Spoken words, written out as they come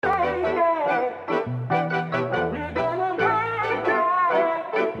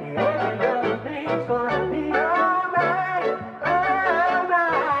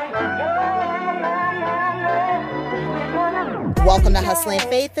Welcome to Hustle and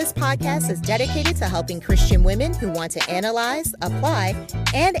Faith. This podcast is dedicated to helping Christian women who want to analyze, apply,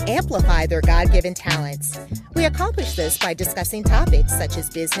 and amplify their God-given talents. We accomplish this by discussing topics such as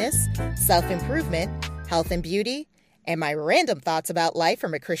business, self-improvement, health and beauty, and my random thoughts about life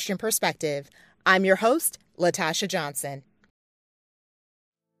from a Christian perspective. I'm your host, Latasha Johnson.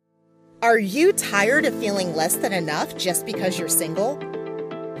 Are you tired of feeling less than enough just because you're single?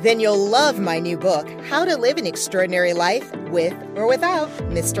 Then you'll love my new book, How to Live an Extraordinary Life with or Without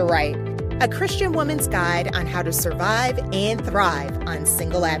Mr. Right, a Christian woman's guide on how to survive and thrive on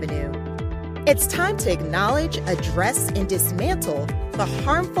Single Avenue. It's time to acknowledge, address, and dismantle the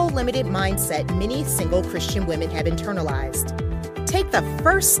harmful, limited mindset many single Christian women have internalized. Take the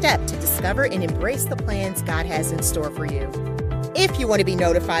first step to discover and embrace the plans God has in store for you. If you want to be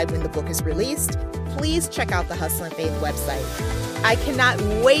notified when the book is released, please check out the Hustle and Faith website. I cannot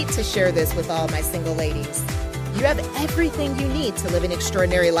wait to share this with all my single ladies. You have everything you need to live an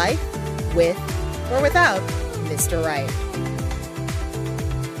extraordinary life with or without Mr. Right.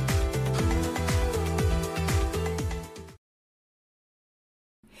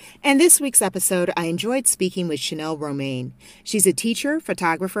 In this week's episode, I enjoyed speaking with Shanel Romain. She's a teacher,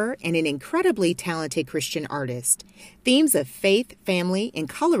 photographer, and an incredibly talented Christian artist. Themes of faith, family, and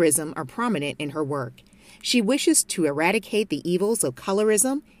colorism are prominent in her work. She wishes to eradicate the evils of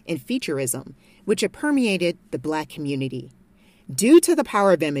colorism and featureism, which have permeated the Black community. Due to the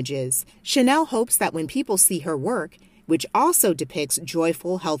power of images, Shanel hopes that when people see her work, which also depicts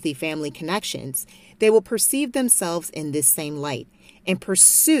joyful, healthy family connections, they will perceive themselves in this same light and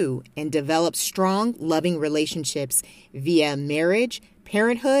pursue and develop strong, loving relationships via marriage,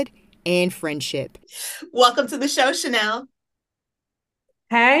 parenthood, and friendship. Welcome to the show, Shanel.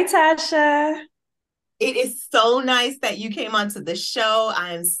 Hey, Tasha. It is so nice that you came onto the show.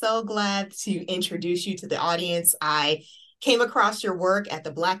 I am so glad to introduce you to the audience. I came across your work at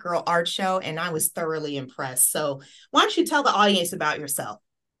the Black Girl Art Show, and I was thoroughly impressed. So why don't you tell the audience about yourself?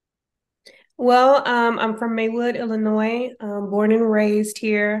 Well, I'm from Maywood, Illinois, born and raised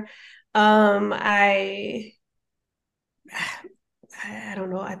here. I don't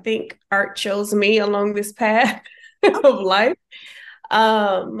know. I think art chose me along this path of life.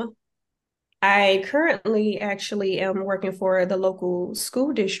 I currently actually am working for the local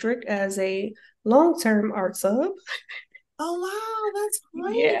school district as a long-term art sub. Oh, wow, that's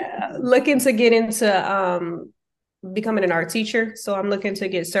great. Yeah, looking to get into becoming an art teacher. So I'm looking to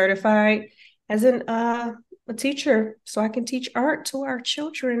get certified as a teacher so I can teach art to our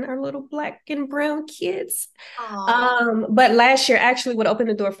children, our little Black and brown kids. But last year, actually, what opened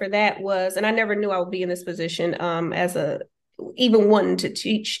the door for that was, and I never knew I would be in this position even wanting to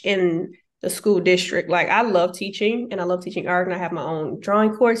teach in the school district. Like, I love teaching and I love teaching art, and I have my own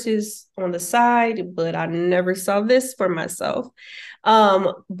drawing courses on the side, but I never saw this for myself.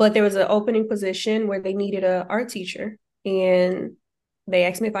 But there was an opening position where they needed an art teacher, and they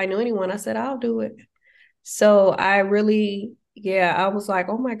asked me if I knew anyone. I said, I'll do it. So I was like,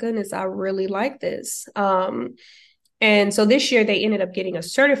 oh my goodness, I really like this. And so this year they ended up getting a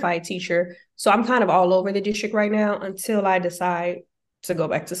certified teacher. So I'm kind of all over the district right now until I decide to go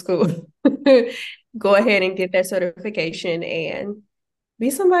back to school. Go ahead and get that certification and be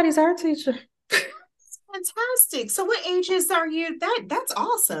somebody's art teacher. Fantastic. So what ages are you? That's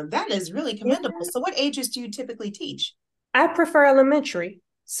awesome. That is really commendable. Yeah. So what ages do you typically teach? I prefer elementary.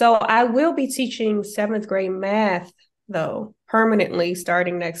 So I will be teaching 7th grade math, though, permanently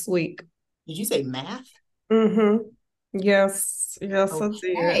starting next week. Did you say math? Mm-hmm. Yes,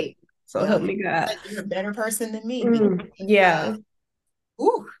 okay. I did. So help me God. You're a better person than me. Yeah.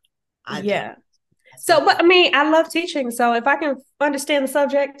 Yeah. So, but I mean, I love teaching. So if I can understand the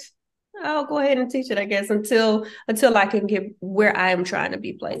subject, I'll go ahead and teach it, I guess, until I can get where I am trying to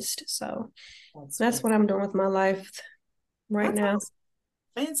be placed. So that's what I'm doing with my life right now. Awesome.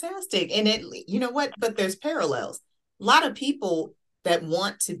 Fantastic. And you know what? But there's parallels. A lot of people that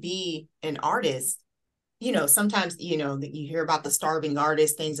want to be an artist, sometimes, that you hear about the starving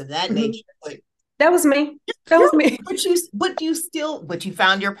artist, things of that nature. But that was me. Was me. But you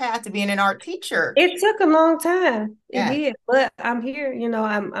found your path to being an art teacher. It took a long time. Yeah. It did, but I'm here.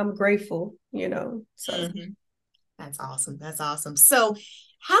 I'm grateful. So That's awesome. That's awesome. So,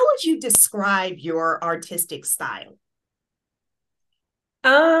 how would you describe your artistic style?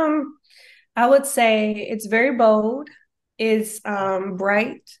 I would say it's very bold. It's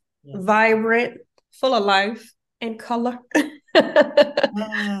bright, vibrant, full of life and color.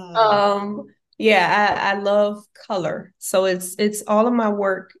 I love color. So it's all of my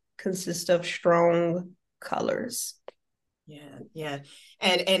work consists of strong colors. Yeah, yeah.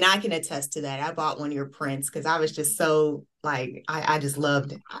 And I can attest to that. I bought one of your prints because I was just so like I just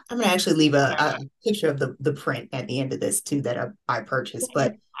loved. I'm gonna actually leave a picture of the print at the end of this too that I purchased,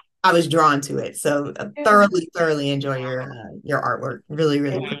 but I was drawn to it. So Yeah. thoroughly enjoy your artwork. Really,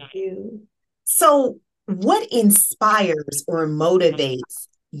 really Thank pretty. you. So what inspires or motivates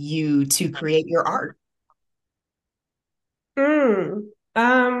you to create your art? Mm,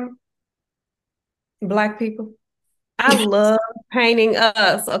 um, Black people. I love painting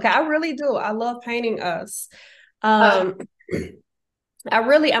us. Okay, I really do. I love painting us. Um,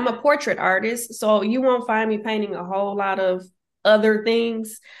 I'm a portrait artist, so you won't find me painting a whole lot of other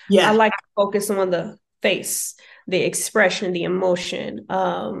things. I Yeah, like to focus on the face, the expression, the emotion,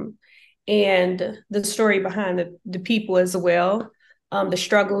 and the story behind the people as well, the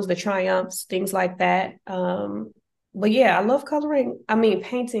struggles, the triumphs, things like that. But yeah, I love coloring. I mean,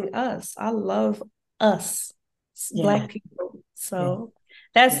 painting us. I love us, yeah, Black people. yeah, So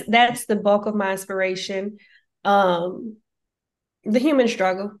yeah. that's the bulk of my inspiration. Um, the human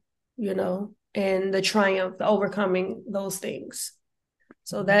struggle, and the triumph, the overcoming those things.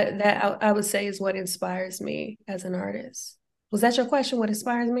 So I would say is what inspires me as an artist. Was that your question? What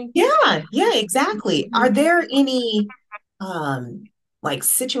inspires me? Yeah, yeah, exactly. Are there any um like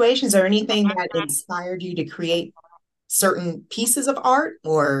situations or anything that inspired you to create certain pieces of art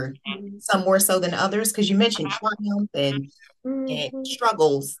or some more so than others? Because you mentioned triumph and Mm-hmm.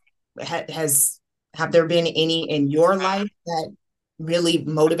 struggles. Has have there been any in your life that really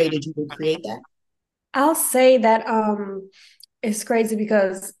motivated you to create that? I'll say that it's crazy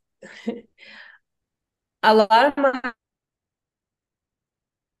because a lot of my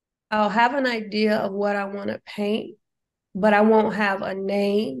I'll have an idea of what I want to paint, but I won't have a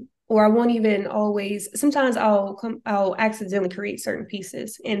name, or I won't even always. Sometimes I'll accidentally create certain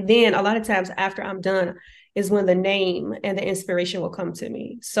pieces, and then a lot of times after I'm done is when the name and the inspiration will come to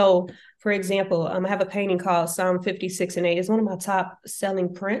me. So, for example, I have a painting called Psalm 56 and 8. It's one of my top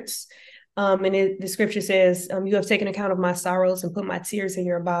selling prints. The scripture says, "You have taken account of my sorrows and put my tears in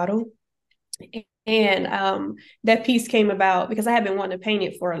your bottle." And that piece came about because I've been wanting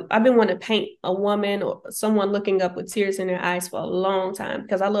to paint a woman or someone looking up with tears in their eyes for a long time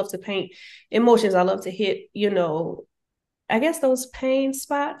because I love to paint emotions. I love to hit, I guess those pain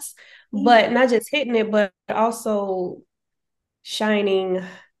spots, Yeah, but not just hitting it, but also shining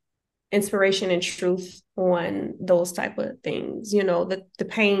inspiration and truth on those type of things, the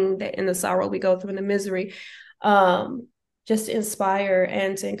pain that and the sorrow we go through and the misery. Um, just to inspire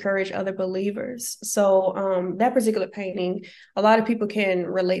and to encourage other believers. So that particular painting, a lot of people can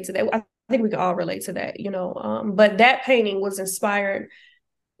relate to that. I think we can all relate to that, but that painting was inspired.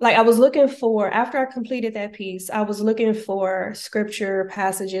 Like I was looking for, after I completed that piece, I was looking for scripture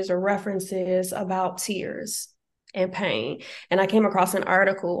passages or references about tears and pain. And I came across an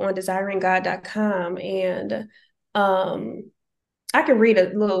article on desiringgod.com, and um I could read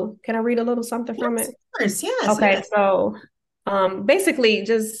a little, can I read a little something from yes, it? of course. Yes, Okay, yes. so basically,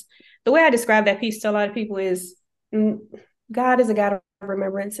 just the way I describe that piece to a lot of people is mm, God is a God of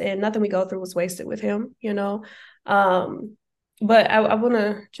remembrance, and nothing we go through was wasted with Him. Um, but I want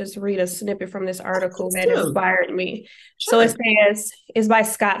to just read a snippet from this article Please that do. inspired me. So it Sure. says, it's by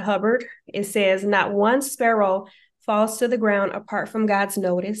Scott Hubbard. It says, "Not one sparrow falls to the ground apart from God's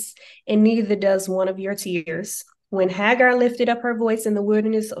notice, and neither does one of your tears. When Hagar lifted up her voice in the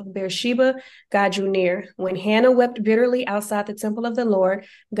wilderness of Beersheba, God drew near. When Hannah wept bitterly outside the temple of the Lord,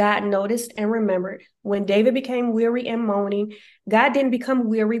 God noticed and remembered. When David became weary and moaning, God didn't become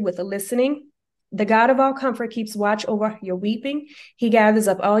weary with listening. The God of all comfort keeps watch over your weeping. He gathers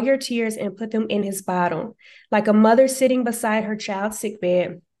up all your tears and put them in his bottle. Like a mother sitting beside her child's sick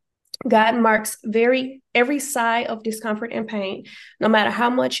bed, God marks every sigh of discomfort and pain. No matter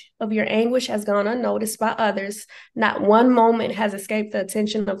how much of your anguish has gone unnoticed by others, not one moment has escaped the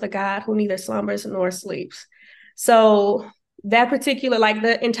attention of the God who neither slumbers nor sleeps." So that particular, like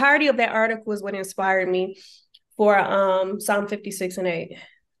the entirety of that article is what inspired me for Psalm 56 and 8.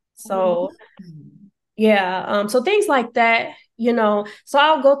 So yeah. So things like that. So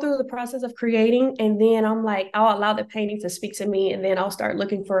I'll go through the process of creating, and then I'll allow the painting to speak to me, and then I'll start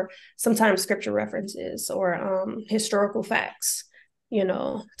looking for sometimes scripture references or historical facts,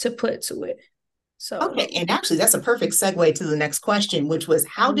 to put to it. So Okay, and actually, that's a perfect segue to the next question, which was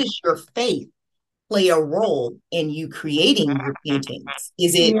how does your faith play a role in you creating your paintings?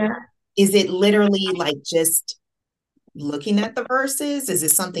 yeah. Is it literally like just looking at the verses? Is it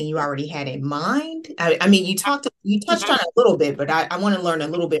something you already had in mind? I mean, you touched on it a little bit, but I want to learn a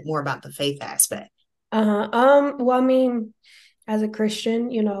little bit more about the faith aspect. Well, I mean, as a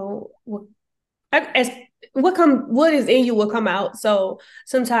Christian, as what is in you will come out. So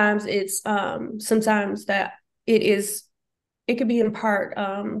sometimes it's sometimes that it is it could be in part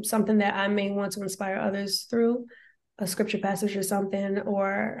something that I may want to inspire others through a scripture passage or something,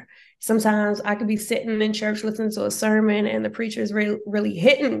 or sometimes I could be sitting in church listening to a sermon and the preacher is really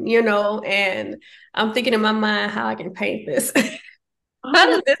hitting, and I'm thinking in my mind how I can paint this. Oh How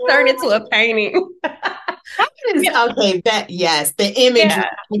my does this turn into God. a painting? That is okay. That yes, the imagery, Yeah,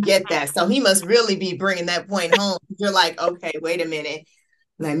 you get that. So he must really be bringing that point home. You're like, okay, wait a minute.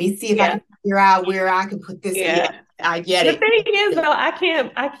 Let me see if I yeah, can figure out where I can put this. Yeah, yeah. I get The it. thing is, though, I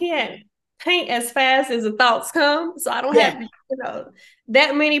can't paint as fast as the thoughts come, so I don't Yeah. have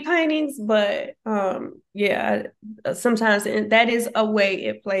that many paintings. But yeah, sometimes that is a way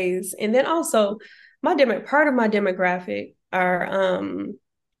it plays. And then also, part of my demographic are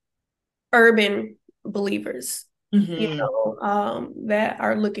urban believers, Hmm. that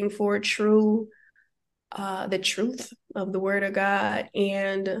are looking for the truth of the Word of God,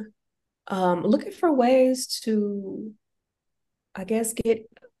 and looking for ways to, I guess, get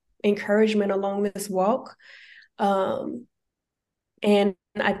encouragement along this walk. Um, and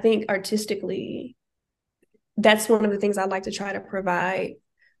I think artistically, that's one of the things I like to try to provide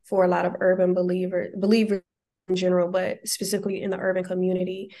for a lot of urban believers in general, but specifically in the urban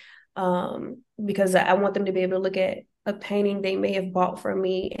community, because I want them to be able to look at a painting they may have bought from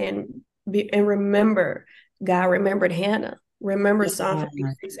me and remember God remembered Hannah, remember Psalm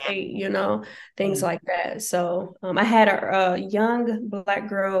Yeah. 56:8, things like that. So I had a young Black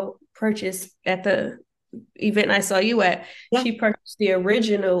girl purchase at the event I saw you at. Yeah. She purchased the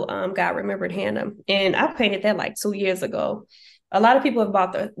original God Remembered Hannah, and I painted that like 2 years ago. A lot of people have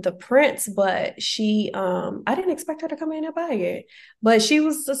bought the prints, but she I didn't expect her to come in and buy it. But she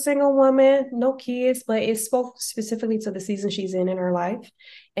was a single woman, no kids, but it spoke specifically to the season she's in her life.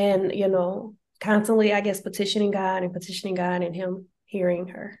 And constantly, I guess, petitioning God and him hearing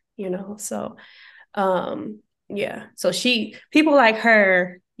her. So yeah. So people like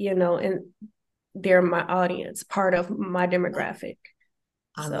her, and they're my audience, part of my demographic.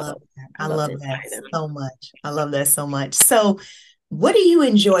 I So love that. I I love to love that inspire them. so much. I love that so much. So, what do you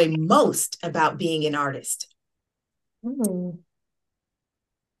enjoy most about being an artist? Mm.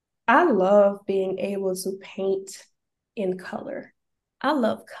 I love being able to paint in color. I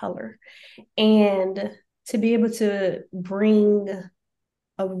love color. And to be able to bring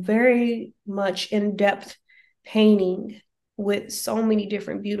a very much in-depth painting with so many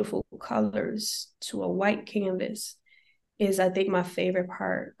different beautiful colors to a white canvas is, I think, my favorite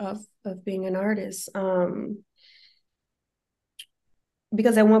part of being an artist.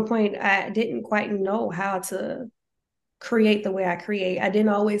 Because at one point I didn't quite know how to create the way I create. I didn't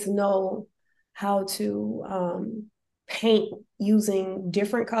always know how to paint using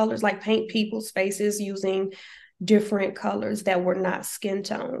different colors, like paint people's faces using different colors that were not skin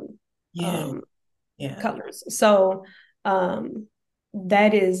tone Yeah. um, Yeah. colors. So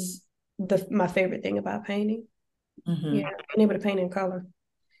that is my favorite thing about painting. Hmm. Yeah, being able to paint in color.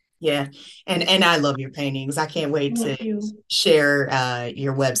 Yeah. And I love your paintings. I can't wait to Thank you. share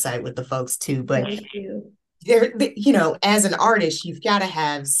your website with the folks too. But Thank you. as an artist, you've got to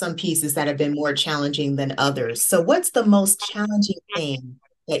have some pieces that have been more challenging than others. So, what's the most challenging thing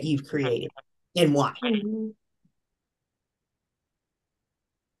that you've created and why? Mhm.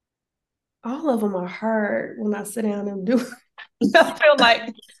 All of them are hard when I sit down and do. I feel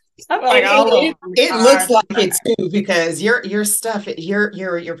like And all of them it looks are like it too because your stuff,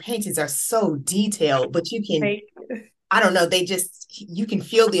 your paintings are so detailed, but you can, fake. I don't know, you can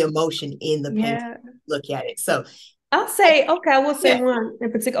feel the emotion in the painting. Yeah. Look at it. So, I will say yeah. one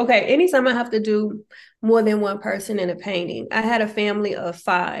in particular. Okay, anytime I have to do more than one person in a painting, I had a family of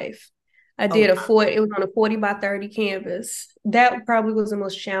five. I Oh, did it was on a 40 by 30 canvas. That probably was the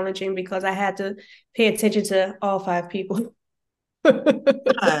most challenging because I had to pay attention to all five people.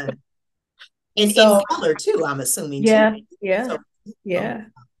 uh, in So color too, I'm assuming too. yeah, yeah, So, oh, yeah,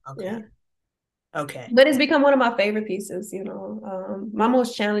 okay. yeah. Okay. But it's become one of my favorite pieces. My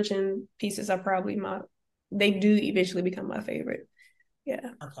most challenging pieces are probably they do eventually become my favorite. Yeah.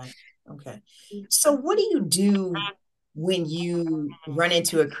 Okay. Okay. So what do you do when you run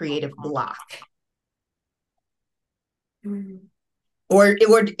into a creative block? Mm. Or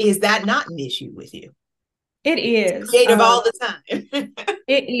is that not an issue with you? It is. Creative all the time.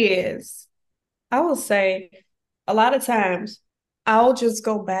 It is. I will say a lot of times I'll just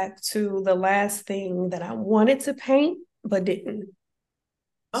go back to the last thing that I wanted to paint but didn't.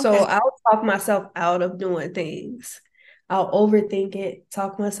 So Okay. I'll talk myself out of doing things. I'll overthink it,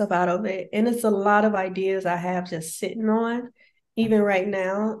 talk myself out of it. And it's a lot of ideas I have just sitting on, even right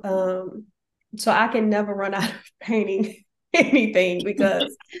now. So I can never run out of painting anything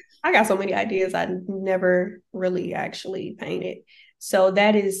because I got so many ideas I never really actually painted. So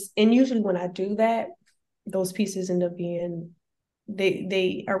that is, and usually when I do that, those pieces end up being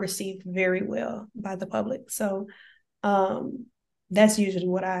they are received very well by the public. So um that's usually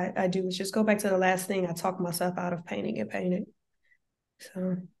what I do is just go back to the last thing I talk myself out of painting and painting.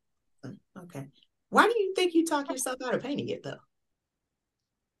 So Okay. Why do you think you talk yourself out of painting it though?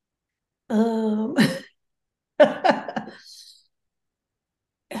 um let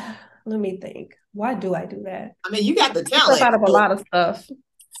me think. Why do I do that? I mean, you got the Myself talent. out of a So lot of stuff.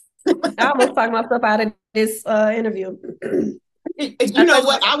 I almost talked myself out of this interview. you I know talked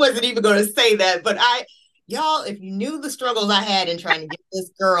what? myself. I wasn't even going to say that, but y'all, if you knew the struggles I had in trying to get this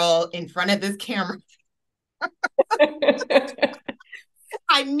girl in front of this camera,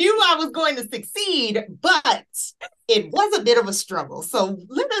 I knew I was going to succeed, but it was a bit of a struggle. So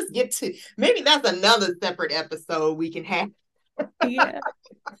let us get to maybe that's another separate episode we can have. Yeah,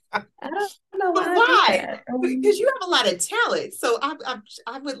 I don't know But why I do why? that. Because you have a lot of talent. So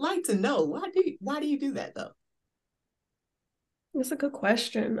I would like to know why do you do that though? That's a good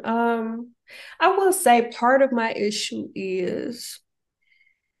question. I will say part of my issue is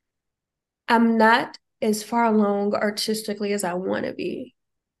I'm not as far along artistically as I want to be.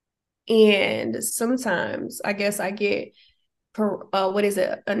 And sometimes I guess I get what is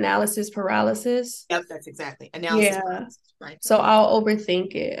it? Analysis paralysis. Yep, that's exactly analysis Yeah. paralysis, right? So I'll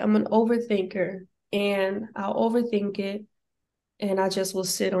overthink it. I'm an overthinker and I'll overthink it and I just will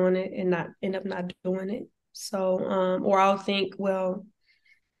sit on it and not end up not doing it. So or I'll think, well,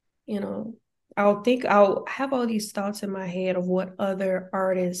 you know, I'll have all these thoughts in my head of what other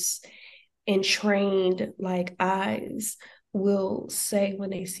artists and trained like eyes will say when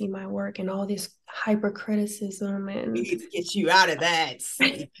they see my work and all this hypercriticism We and need to get you out of that.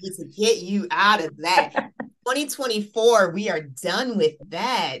 We need to get you out of that. 2024, we are done with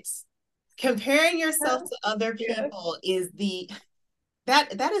that. Comparing yourself to other yeah, people is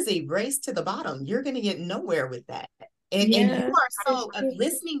that is a race to the bottom. You're going to get nowhere with that. And you yeah, are so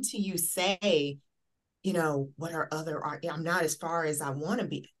listening to you say, what are other art? I'm not as far as I want to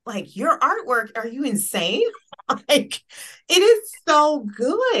be. Like your artwork, are you insane? Like it is so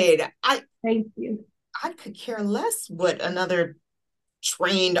good. thank you. I could care less what another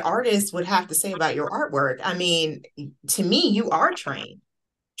trained artist would have to say about your artwork. I mean, to me, you are trained.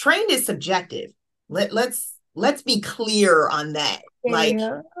 Trained is subjective. Let's be clear on that. Like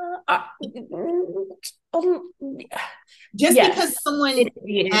Yeah. Uh, um, just yes, because someone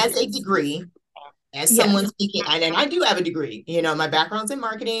it has a is. degree, as someone Yes, speaking, and I do have a degree, my background's in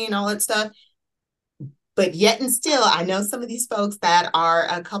marketing and all that stuff. But yet and still, I know some of these folks that are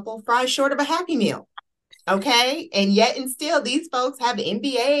a couple fries short of a Happy Meal. Okay. And yet and still, these folks have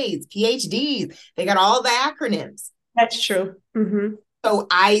MBAs, PhDs. They got all the acronyms. that's true. Mm-hmm. So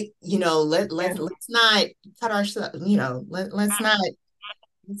Yeah. let's not cut ourselves,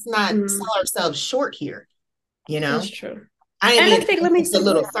 let's not Mm, sell ourselves short here, you that's know. true. I didn't And mean I to think, make let me this a say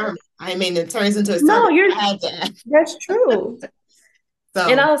little this. sermon. I mean it turns into a sermon. No, you're, I had that. that's true. And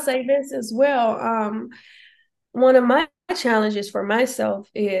So I'll say this as well. One of my challenges for myself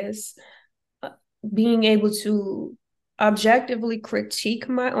is being able to objectively critique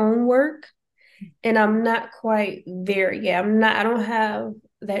my own work. And I'm not quite there yet. I don't have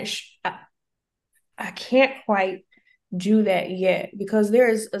that. I can't quite do that yet because there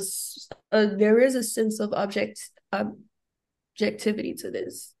is a sense of objectivity to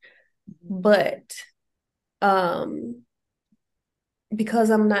this. But um, because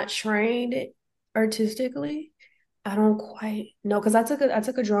I'm not trained artistically, I don't quite know because I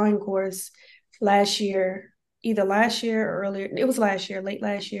took a drawing course last year, either last year or earlier. It was last year, late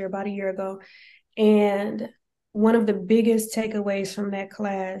last year, about a year ago. And one of the biggest takeaways from that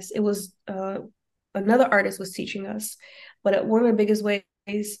class, it was another artist was teaching us, but one of the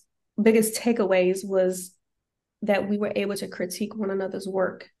biggest takeaways was that we were able to critique one another's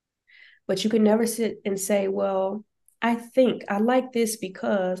work. But you could never sit and say, well, I think I like this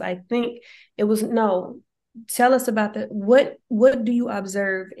because I think it was no. Tell us about what do you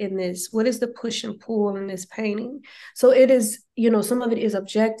observe in this? What is the push and pull in this painting? So it is, some of it is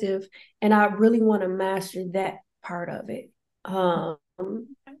objective, and I really want to master that part of it.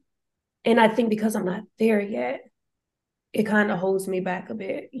 And I think because I'm not there yet, it kind of holds me back a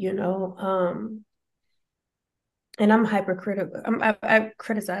bit. And I'm hypercritical. I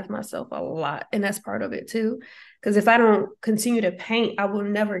criticize myself a lot, and that's part of it too. Because if I don't continue to paint, I will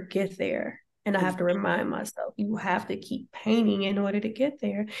never get there. And I have to remind myself, you have to keep painting in order to get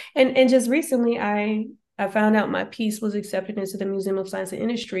there. And just recently, I I found out my piece was accepted into the Museum of Science and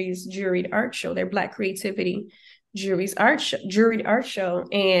Industry's juried art show, their Black Creativity juried art show.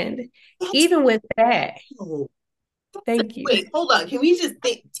 And That's even with that, cool. thank you. Wait, hold on. Can we just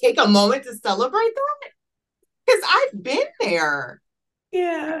take a moment to celebrate that? Because I've been there.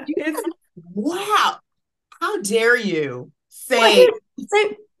 Yeah, it's Wow. How dare you well,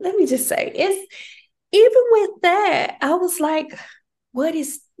 say, let me just say, it's even with that, I was like, what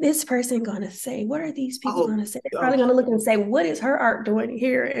is this person gonna say? What are these people oh, gonna say? They're oh. probably gonna look and say, what is her art doing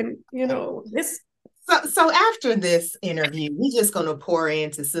here? And this. So after this interview, we're just going to pour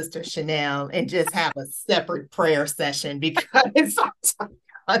into Sister Shanel and just have a separate prayer session because I don't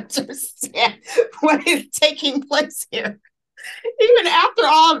understand what is taking place here. Even after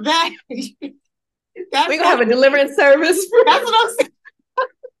all of that, We're gonna have a deliverance service. That's what I'm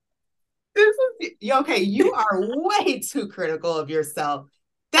saying. Okay, you are way too critical of yourself.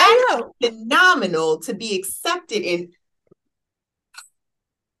 That's phenomenal to be accepted in.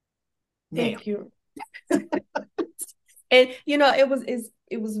 Thank you. And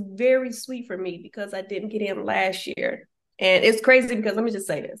it was very sweet for me because I didn't get in last year. And it's crazy because let me just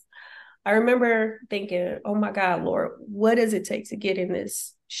say this. I remember thinking, oh my God, Lord, what does it take to get in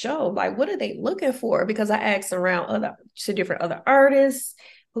this show? Like, what are they looking for? Because I asked around to different other artists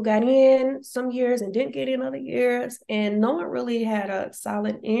who got in some years and didn't get in other years, and no one really had a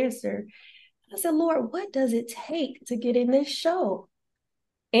solid answer. I said, Lord, what does it take to get in this show?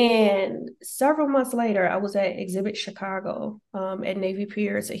 And several months later, I was at Exhibit Chicago at Navy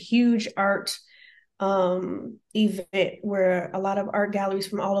Pier. It's a huge art event where a lot of art galleries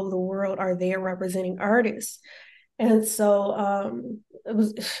from all over the world are there representing artists. And so it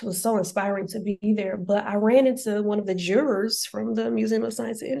was so inspiring to be there. But I ran into one of the jurors from the Museum of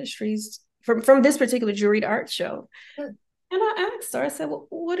Science and Industries from this particular juried art show. Sure. And I asked her, I said, well,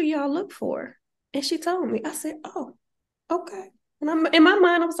 what do y'all look for? And she told me. I said, oh, okay. And in my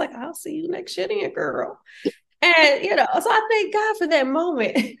mind, I was like, I'll see you next year then, girl. And, so I thank God for that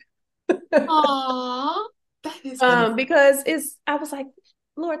moment. Aww, that is because I was like,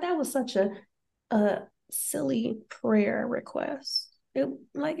 Lord, that was such a silly prayer request. It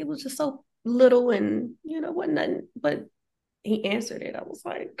was just so little and, wasn't nothing, but he answered it. I was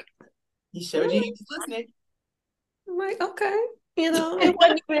like, he showed you he was listening. I'm like, okay. It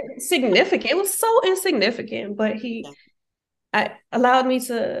wasn't even significant. It was so insignificant, but I allowed me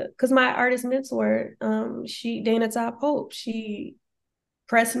to, because my artist mentor, Dana Top Hope, she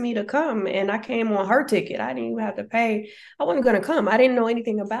pressed me to come and I came on her ticket. I didn't even have to pay. I wasn't going to come. I didn't know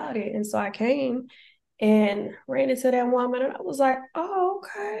anything about it. And so I came and ran into that woman and I was like, oh,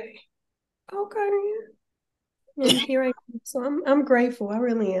 okay. Okay. And here I am. So I'm grateful. I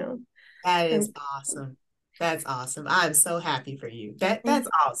really am. That is awesome. That's awesome. I'm so happy for you. That's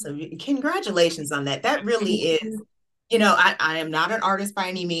awesome. Congratulations on that. That really is. I am not an artist by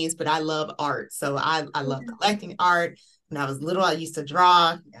any means, but I love art. So I love collecting art. When I was little, I used to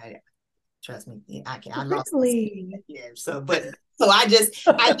draw. Trust me, I lost years. So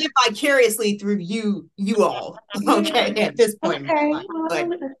I live vicariously through you all. Okay, at this point in my life.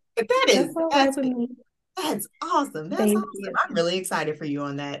 But that's awesome. That's awesome. You. I'm really excited for you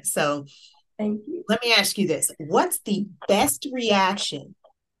on that. So thank you. Let me ask you this. What's the best reaction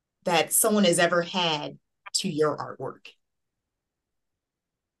that someone has ever had to your artwork?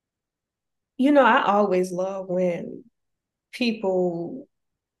 I always love when people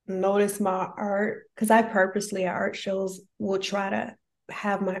notice my art because I purposely at art shows will try to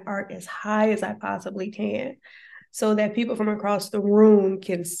have my art as high as I possibly can so that people from across the room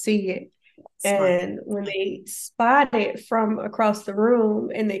can see it. Smart. And when they spot it from across the room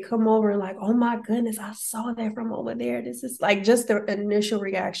and they come over like, oh my goodness, I saw that from over there. This is like just the initial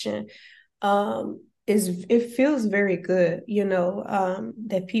reaction. It feels very good,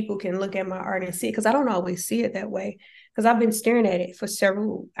 that people can look at my art and see it because I don't always see it that way because I've been staring at it for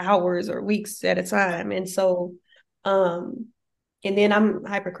several hours or weeks at a time. And so, and then I'm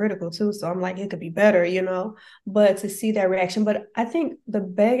hypercritical too. So I'm like, it could be better, but to see that reaction. But I think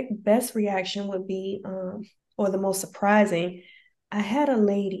the best reaction would be, or the most surprising, I had a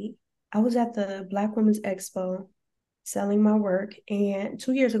lady, I was at the Black Women's Expo selling my work, and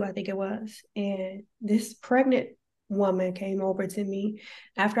 2 years ago, I think it was, and this pregnant woman came over to me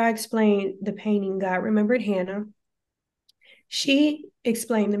after I explained the painting God Remembered Hannah. She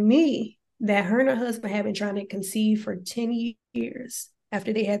explained to me that her and her husband had been trying to conceive for 10 years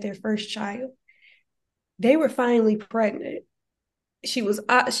after they had their first child. They were finally pregnant. She was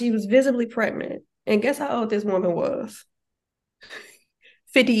visibly pregnant. And guess how old this woman was?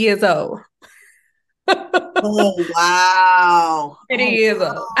 50 years old. Oh, wow. It Oh, is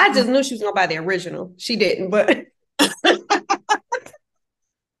I wow. just knew she was gonna buy the original. She didn't, but,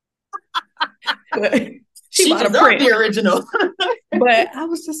 but she She bought a deserved print. the original. But I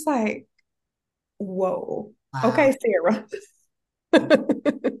was just like, whoa. Wow. Okay, Sarah.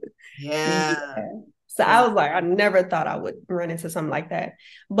 Yeah. Yeah. So I Wow. was like, I never thought I would run into something like that.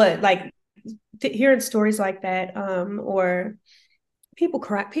 But like hearing stories like that, or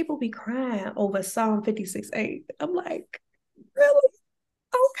people be crying over Psalm 56:8. I'm like, really?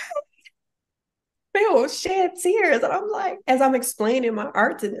 Okay. They will shed tears. And I'm like, as I'm explaining my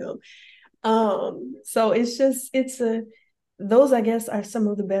art to them. So it's just it's a those I guess are some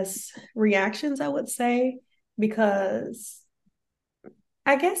of the best reactions I would say, because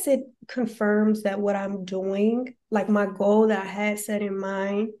I guess it confirms that what I'm doing, like my goal that I had set in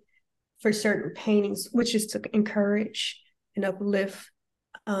mind for certain paintings, which is to encourage and uplift,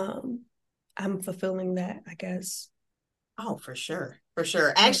 um, I'm fulfilling that, I guess. Oh, for sure. For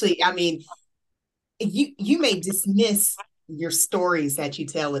sure. Actually, I mean, you may dismiss your stories that you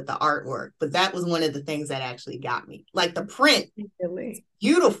tell with the artwork, but that was one of the things that actually got me. Like the print, Really.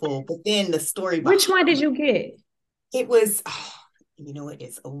 beautiful, but then the story Which one did behind you get? it was, oh, you know what?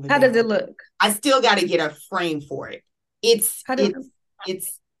 It's over How there. does it look? I still got to get a frame for it. It's How does it's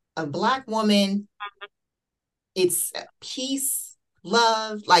it's a black woman. It's peace,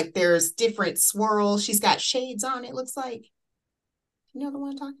 love. Like there's different swirls. She's got shades on. It looks like, you know the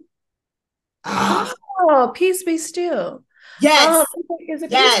one I'm talking. Ah, Oh, Peace Be Still. Um, yes, is it Peace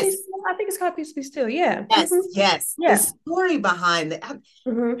Be yes, Still? I think it's called Peace Be Still. Yeah. yes, yes. The Yeah. story behind it.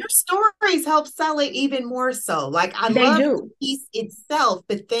 Hmm. Your stories help sell it even more so. Like I They love the do. piece itself,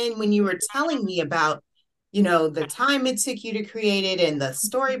 but then when you were telling me about, the time it took you to create it and the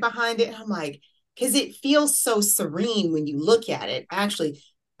story behind it, I'm like, because it feels so serene when you look at it. Actually,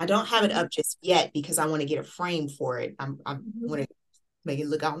 I don't have it Mhm. up just yet because I want to get a frame for it. I Mhm. want to make it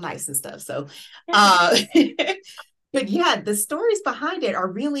look all nice and stuff. So, Yeah. uh, but yeah, the stories behind it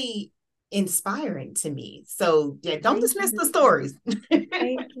are really inspiring to me. So yeah, don't Thank dismiss you. the stories.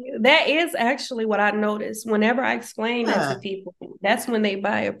 Thank you. That is actually what I noticed. Whenever I explain that to Yeah. people, that's when they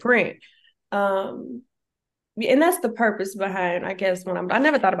buy a print. Um, and that's the purpose behind, I guess, I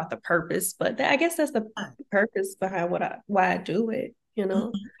never thought about the purpose, but I guess that's the purpose behind why I do it, you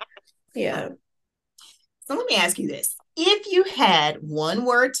know? Mhm. Yeah. So let me ask you this. If you had one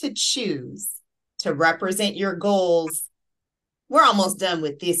word to choose to represent your goals, we're almost done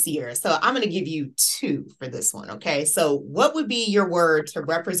with this year. So I'm going to give you two for this one. Okay. So, what would be your word to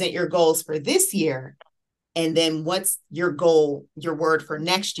represent your goals for this year? And then, what's your goal, your word for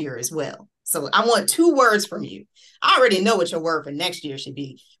next year as well? So, I want two words from you. I already know what your word for next year should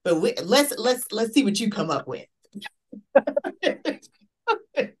be, but let's see what you come up with.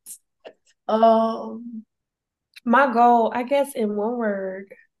 Um, my goal, I guess, in one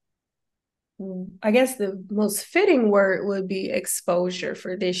word, I guess the most fitting word would be exposure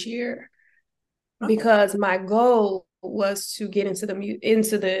for this year, Okay. because my goal was to get into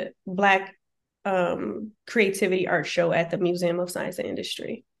the Black creativity art show at the Museum of Science and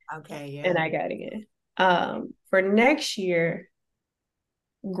Industry, Okay. and Yeah. I got in. For next year,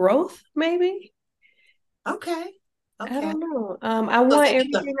 growth maybe. Okay. I Okay. don't know. I So want say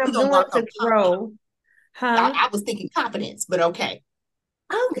everything we I'm gonna doing work to on confidence. grow, huh? I was thinking confidence, but okay.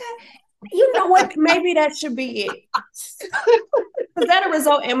 Okay. You know what? Maybe that should be it. Because that'll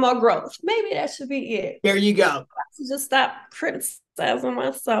result in more growth. Maybe that should be it. There you go. Just stop criticizing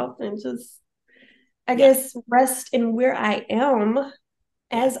myself and just, I Yeah. guess, rest in where I am Yeah.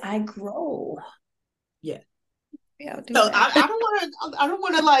 as I grow. Yeah. Yeah, I'll do So that. I don't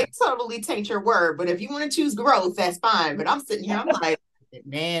want to like totally taint your word, but if you want to choose growth, that's fine. But I'm sitting here, I'm like,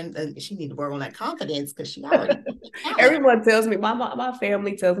 man, she need to work on that confidence because she already talent. Everyone tells me, my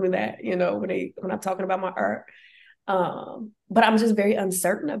family tells me that, when I'm talking about my art. But I'm just very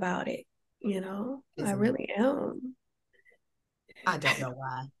uncertain about it, I Isn't it? really am. I don't know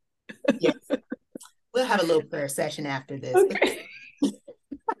why. Yes. We'll have a little prayer session after this. But Okay.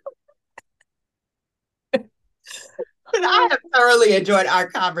 I have thoroughly enjoyed our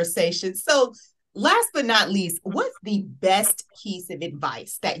conversation. So, last but not least, what's the best piece of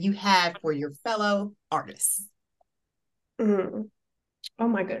advice that you have for your fellow artists? Mm. Oh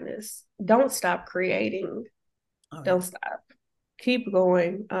my goodness. Don't stop creating. All right. Don't stop. Keep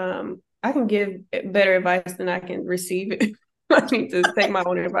going. I can give better advice than I can receive it. I need to take my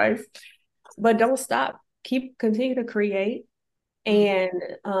own advice. But don't stop. Continue to create Mm,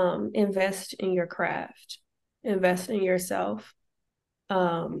 and invest in your craft. Invest in yourself.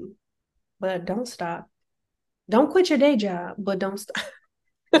 Um, but don't stop. Don't quit your day job, but don't stop.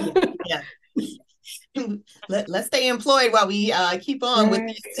 yeah, yeah. Let's stay employed while we keep on with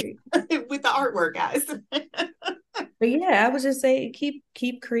Right. these, with the artwork, guys. But yeah, I would just say keep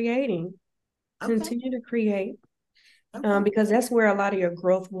creating, Okay. continue to create, Okay. because that's where a lot of your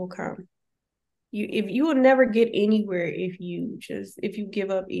growth will come. You will never get anywhere if you give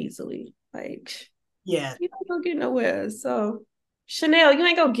up easily. Like Yeah. you don't go get nowhere. So Shanel, you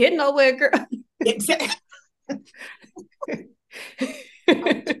ain't gonna get nowhere, girl. Exactly.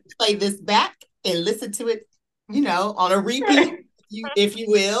 Play this back and listen to it, on a repeat. If you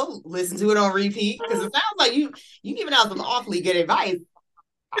will, listen to it on repeat because it sounds like you giving out some awfully good advice,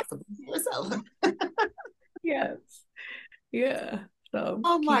 possibly to yourself. Yes. Yeah. So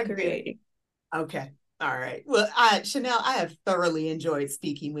Oh my keep goodness. creating. Okay. All right. Well, Shanel, I have thoroughly enjoyed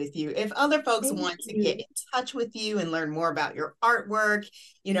speaking with you. If other folks Thank want to get you. in touch with you and learn more about your artwork,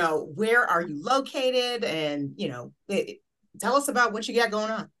 where are you located? And, tell us about what you got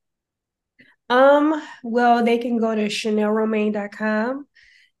going on. Well, they can go to chanelromain.com,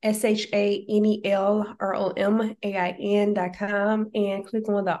 ShanelRomain.com, and click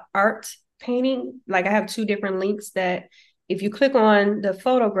on the art painting. Like I have two different links that if you click on the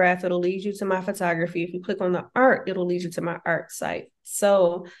photograph, it'll lead you to my photography. If you click on the art, it'll lead you to my art site.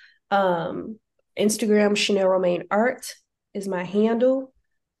 So Instagram, Shanel Romain Art is my handle.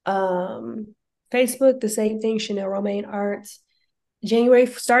 Facebook, the same thing, Shanel Romain Art.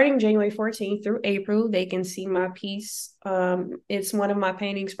 Starting January 14th through April, they can see my piece. It's one of my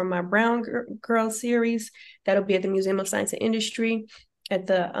paintings from my Brown Girl series that'll be at the Museum of Science and Industry at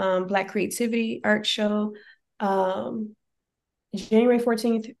the Black Creativity Art Show. January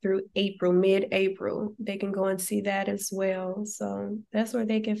 14th through April, mid-April, they can go and see that as well. So that's where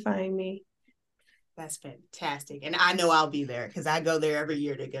they can find me. That's fantastic. And I know I'll be there because I go there every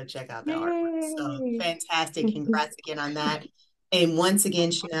year to go check out the artwork. So Yay! fantastic. Congrats again on that. And once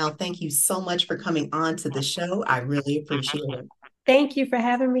again, Shanel, thank you so much for coming on to the show. I really appreciate it. Thank you for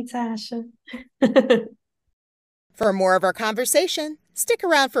having me, Tasha. For more of our conversation, stick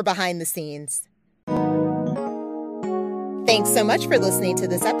around for behind the scenes. Thanks so much for listening to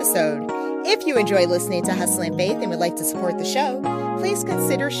this episode. If you enjoy listening to Hustle and Faith and would like to support the show, please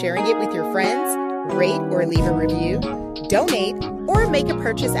consider sharing it with your friends, rate or leave a review, donate, or make a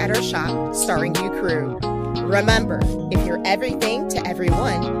purchase at our shop, Starring You Crew. Remember, if you're everything to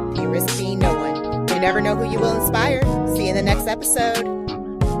everyone, you risk being no one. You never know who you will inspire. See you in the next episode.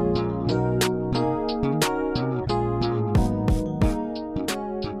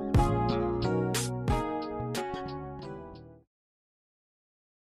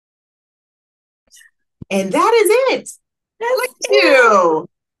 And that is it. Look at you.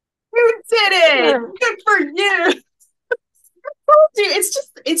 You did it. Good for you.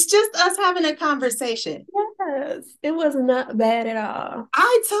 It's just us having a conversation. Yes, it was not bad at all.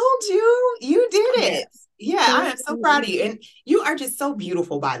 I told you did it. Yes. Yeah, I am so proud of you. And you are just so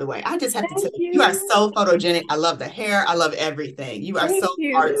beautiful, by the way. I just have to tell Thank you, you are you. so photogenic. I love the hair. I love everything. You are so Thank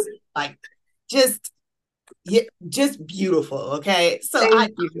you. artsy. Like just yeah, just beautiful. Okay. So I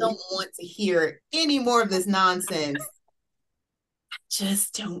Thank don't you. want to hear any more of this nonsense.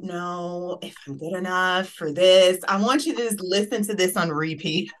 Just don't know if I'm good enough for this. I want you to just listen to this on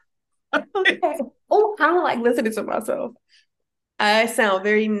repeat. Okay. Oh, I don't like listening to myself. I sound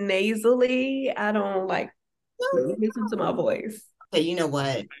very nasally. I don't like listen to my voice. Okay, you know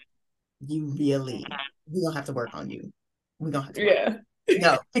what? We don't have to work on you. We don't have to work. Yeah.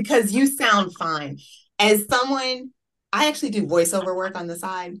 No, because you sound fine. As someone, I actually do voiceover work on the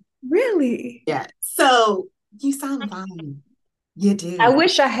side. Really? Yeah. So you sound fine. You I do.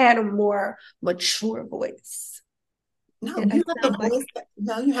 wish I had a more mature voice. No, I you have the sound like voice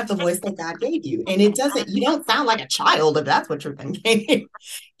you have the voice that God gave you. And you don't sound like a child if that's what you're thinking.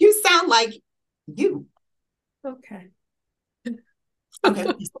 You sound like you. okay. Okay,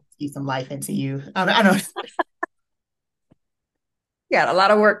 see some life into you. I don't. Got a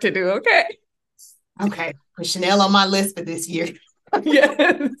lot of work to do. Okay. Okay, put Shanel on my list for this year.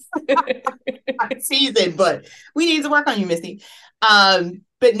 Yes. Season, but we need to work on you, Missy.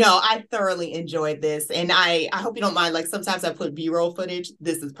 But no, I thoroughly enjoyed this, and I hope you don't mind. Like sometimes I put B-roll footage.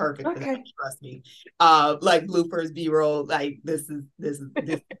 This is perfect for that. Okay. Trust me. Like bloopers, B-roll. Like this.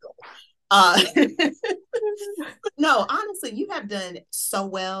 Uh, no, honestly, you have done so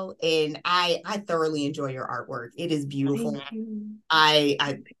well, and I thoroughly enjoy your artwork. It is beautiful. Thank you. I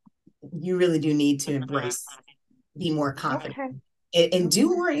you really do need to embrace, be more confident, Okay. and do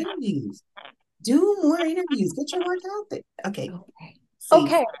more interviews. Do more interviews. Get your work out there. Okay. Okay. See,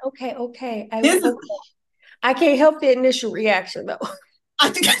 Okay. this is. I can't help the initial reaction though. I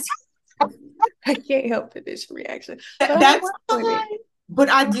think I can't help the initial reaction, but I'll that's work with fine. it. But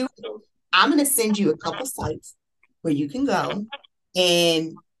I do. I'm going to send you a couple sites where you can go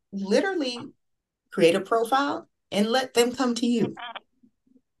and literally create a profile and let them come to you.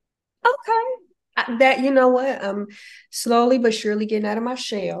 Okay. That, you know what? I'm slowly but surely getting out of my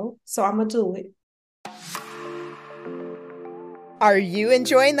shell. So I'm going to do it. Are you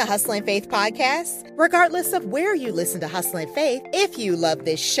enjoying the Hustle and Faith podcast? Regardless of where you listen to Hustle and Faith, if you love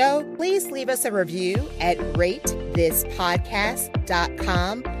this show, please leave us a review at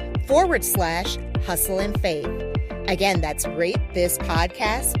ratethispodcast.com/hustle and faith. Again, that's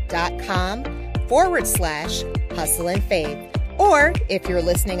ratethispodcast.com/hustle and faith. Or if you're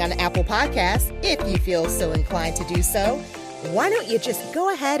listening on Apple Podcasts, if you feel so inclined to do so, why don't you just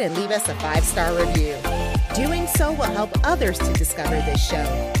go ahead and leave us a 5-star review? Doing so will help others to discover this show.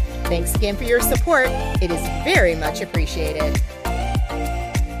 Thanks again for your support. It is very much appreciated.